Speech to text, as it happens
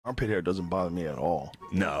Armpit hair doesn't bother me at all.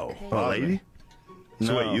 No. Okay. A lady? So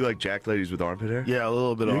No. wait, you like jack ladies with armpit hair? Yeah, a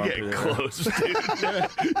little bit of You're armpit getting hair. close,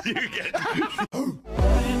 dude. You're getting...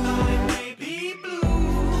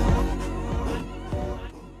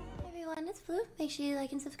 Everyone, it's Blue. Make sure you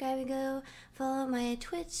like and subscribe and go follow my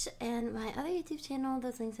Twitch and my other YouTube channel.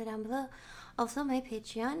 Those links are down below. Also my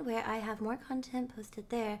Patreon, where I have more content posted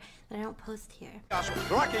there that I don't post here.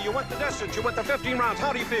 Rocky, you went the distance. You went the 15 rounds.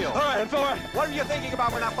 How do you feel? All right, Thor. What are you thinking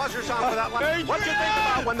about when that buzzer sounds for that line? What you think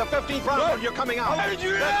about when the 15th round when you're coming out?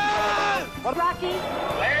 Rocky!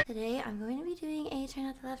 Today I'm going to be doing a try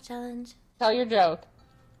not to laugh challenge. Tell your joke.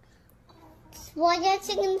 Why are you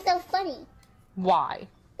singing so funny? Why?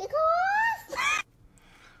 Because...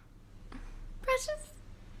 Precious!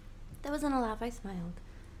 That wasn't a laugh, I smiled.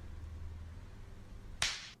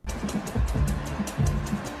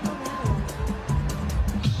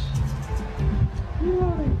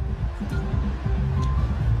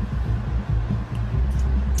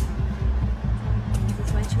 This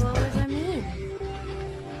is why chihuahuas are mean.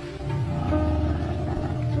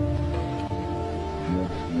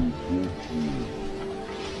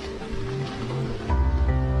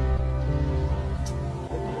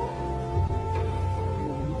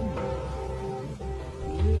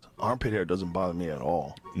 Armpit hair doesn't bother me at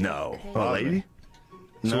all. No. Okay. A lady?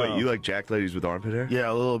 So No. wait, you like jack ladies with armpit hair?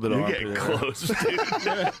 Yeah, a little bit of You're armpit getting hair. close,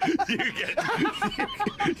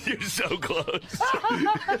 dude. You're so close.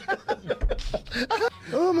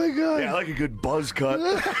 Oh my god. Yeah, I like a good buzz cut.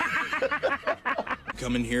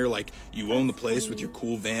 Come in here like you own the place with your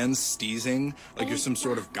cool Vans, steezing like you're some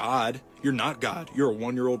sort of god. You're not God. You're a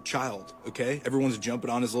 1-year-old child, okay? Everyone's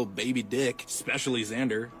jumping on his little baby dick, especially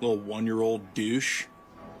Xander, little 1-year-old douche.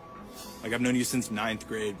 Like, I've known you since 9th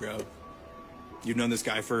grade, bro. You've known this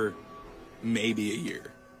guy for maybe a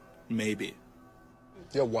year. Maybe.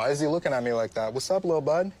 Yo, why is he looking at me like that? What's up, little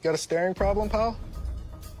bud? Got a staring problem, pal?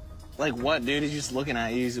 Like what, dude? He's just looking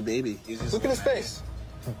at you. He's a baby. Look at his face.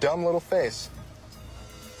 Dumb little face.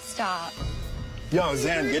 Stop. Yo,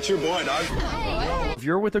 Zan, get your boy, dog. If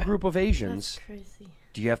you're with a group of Asians, That's crazy.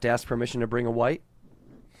 do you have to ask permission to bring a white?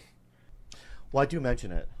 Well, I do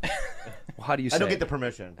mention it. How do you say I don't it? get the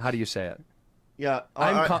permission. How do you say it? Yeah.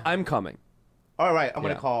 I'm coming. All right, I'm Yeah.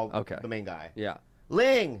 going to call Okay. the main guy. Yeah.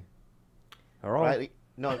 Ling! All right. Right?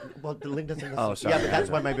 No, well, the Ling doesn't listen. Oh, sorry. Yeah, but that's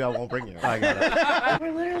why maybe I won't bring you. I got it.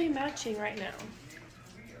 We're literally matching right now.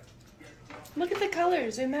 Look at the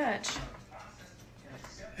colors, they match.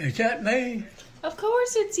 Is that me? Of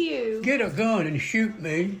course it's you. Get a gun and shoot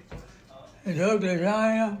me. As ugly as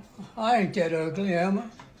I am, I ain't that ugly, am I?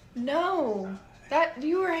 No, that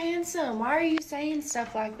you were handsome. Why are you saying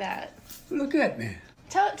stuff like that? Look at me.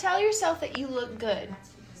 Tell yourself that you look good.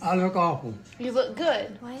 I look awful. You look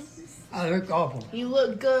good. Why is this? I look awful. You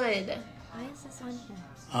look good. Why is this on here?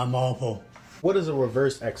 I'm awful. What is a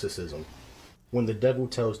reverse exorcism? When the devil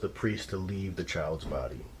tells the priest to leave the child's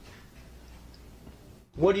body.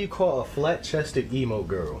 What do you call a flat-chested emo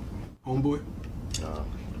girl? Homeboy?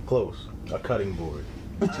 Close. A cutting board.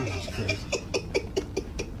 Jesus Christ.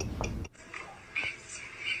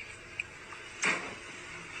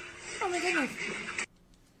 Oh my goodness.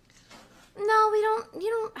 No, we don't. You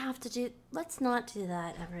don't have to do. Let's not do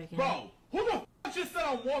that ever again. Bro, who the f just said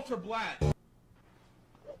I'm Walter Blatt?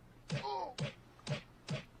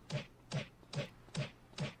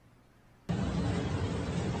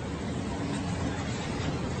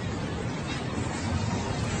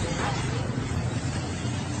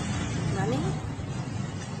 Running?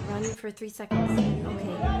 Run for 3 seconds. Okay.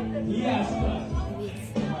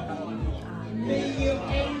 Maybe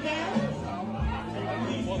it's.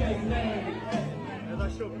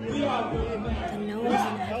 The nose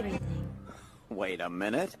and everything. Wait a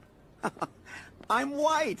minute. I'm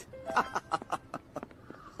white.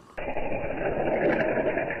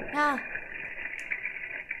 Yeah.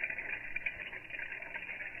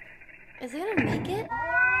 Is it gonna make it?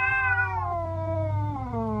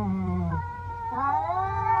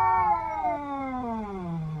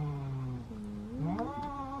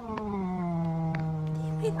 Can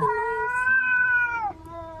you make the noise?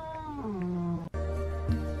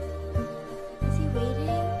 Is he waiting?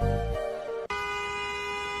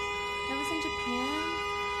 That was in Japan?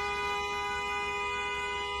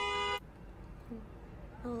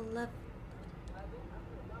 Oh, love.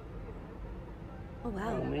 Oh,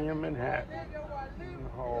 wow. Only in Manhattan.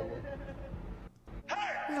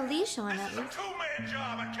 With a leash on at least. Two-man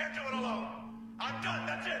job. I can't do it alone. I'm done.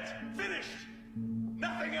 That's it. Finished.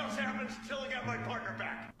 Nothing else happens until I get my partner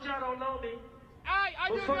back. Y'all don't know me. I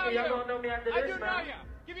do know you. Y'all gonna know me after I this, do know man. you.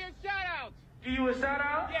 Give me a shout out. Give you a shout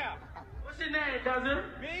out? Yeah. What's your name, cousin?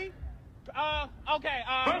 Me?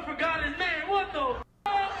 I forgot his name. What the?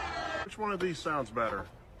 Which one of these sounds better?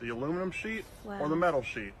 The aluminum sheet Wow. or the metal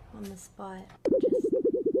sheet? On the spot.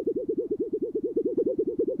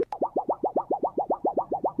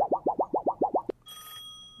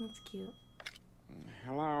 That's cute.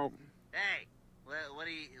 Hello, Hey, what are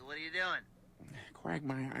you doing?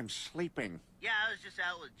 Quagmire. I'm sleeping. Yeah, I was just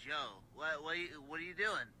out with Joe. What are you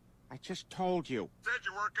doing? I just told you. Said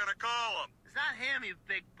you weren't gonna call him. It's not him, you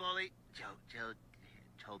big bully. Joe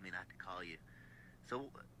told me not to call you. So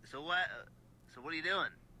what are you doing?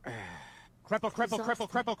 Cripple, cripple, cripple,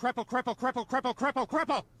 cripple, cripple, cripple, cripple, cripple, cripple,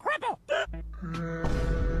 cripple, cripple.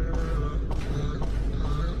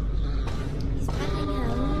 He's petting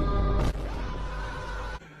him.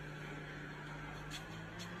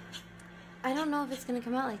 I don't know if it's gonna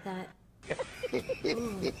come out like that.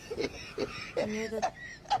 Ooh. Near the...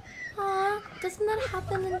 Aw, doesn't that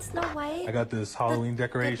happen in Snow White? I got this Halloween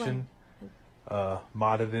decoration,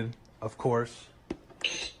 modded in, of course. I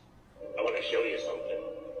want to show you something.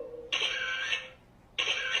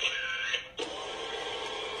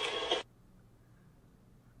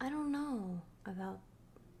 I don't know about...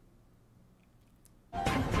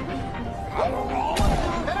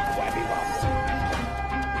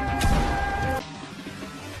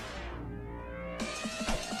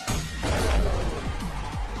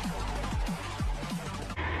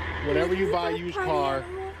 Whenever you buy a used car,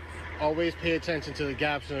 always pay attention to the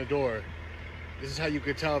gaps in the door. This is how you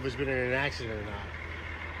could tell if it's been in an accident or not.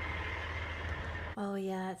 Oh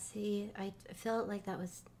yeah, see, I felt like that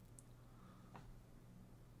was...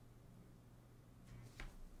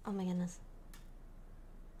 Oh my goodness.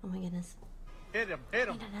 Oh my goodness. Hit him, hit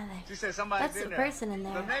him. She said somebody's That's in a there. person in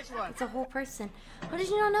there. The next one. It's a whole person. How did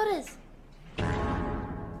you not notice?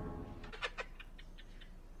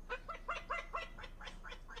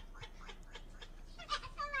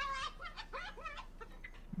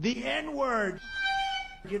 The N-word.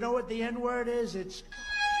 You know what the N-word is? It's...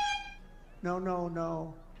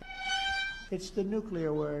 No. It's the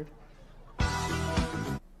nuclear word.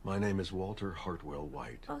 My name is Walter Hartwell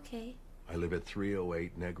White. Okay. I live at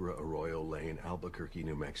 308 Negra Arroyo Lane, Albuquerque,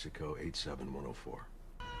 New Mexico, 87104.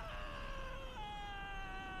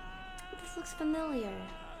 This looks familiar.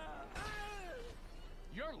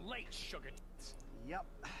 You're late, sugar. Yep.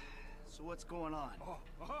 So what's going on?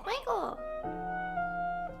 Michael!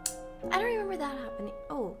 I don't remember that happening.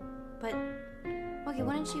 Oh, but... Okay,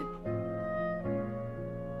 why don't you...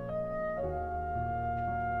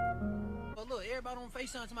 Oh, look, everybody on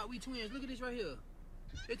FaceTime talking about we twins. Look at this right here.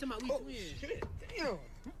 They talking about we twins. Shit, damn.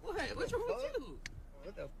 What? What's wrong with you?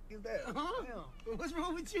 What the f is that? Damn. What's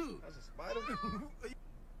wrong with you? That's a spider.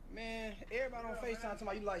 Man, everybody on FaceTime talking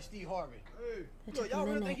about you like Steve Harvey. Hey. Look, y'all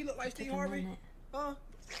really think he look like Steve Harvey? Huh?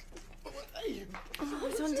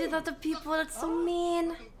 Oh, don't do that to people. That's so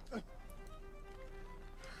mean.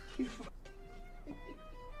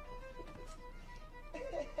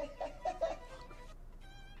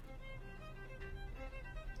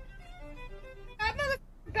 That mother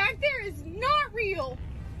back there is not real.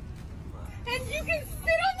 And you can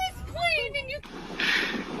sit on this plane and you...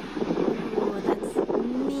 Oh, that's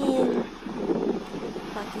mean.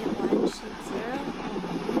 Bucket 1, sheet 0.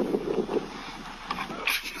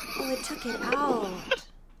 Oh, it took it out.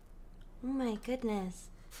 Oh my goodness.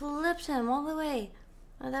 Flipped him all the way.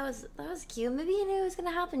 Oh, that was cute. Maybe he knew it was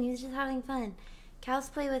gonna happen. He was just having fun. Cows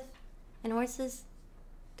play with, and horses,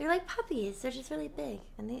 they're like puppies. They're just really big,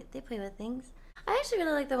 and they play with things. I actually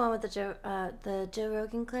really like the one with the Joe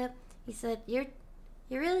Rogan clip. He said, "You're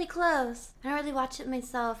really close." I don't really watch it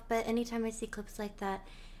myself, but anytime I see clips like that,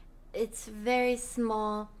 it's very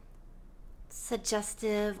small,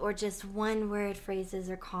 suggestive, or just one-word phrases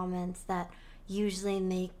or comments that usually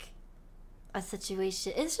make a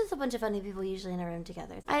situation. It's just a bunch of funny people usually in a room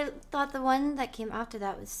together. I thought the one that came after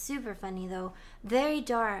that was super funny though. Very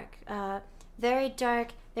dark, very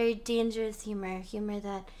dangerous humor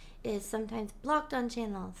that is sometimes blocked on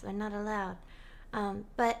channels or not allowed.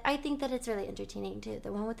 But I think that it's really entertaining too.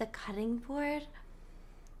 The one with the cutting board.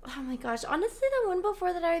 Oh my gosh, honestly the one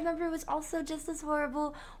before that I remember was also just as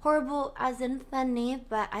horrible as in funny,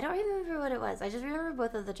 but I don't remember what it was. I just remember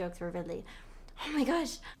both of the jokes were really, oh my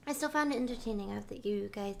gosh. I still found it entertaining. I hope that you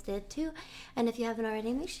guys did too. And if you haven't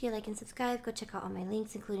already, make sure you like and subscribe. Go check out all my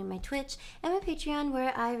links, including my Twitch and my Patreon,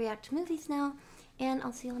 where I react to movies now. And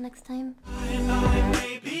I'll see you all next time.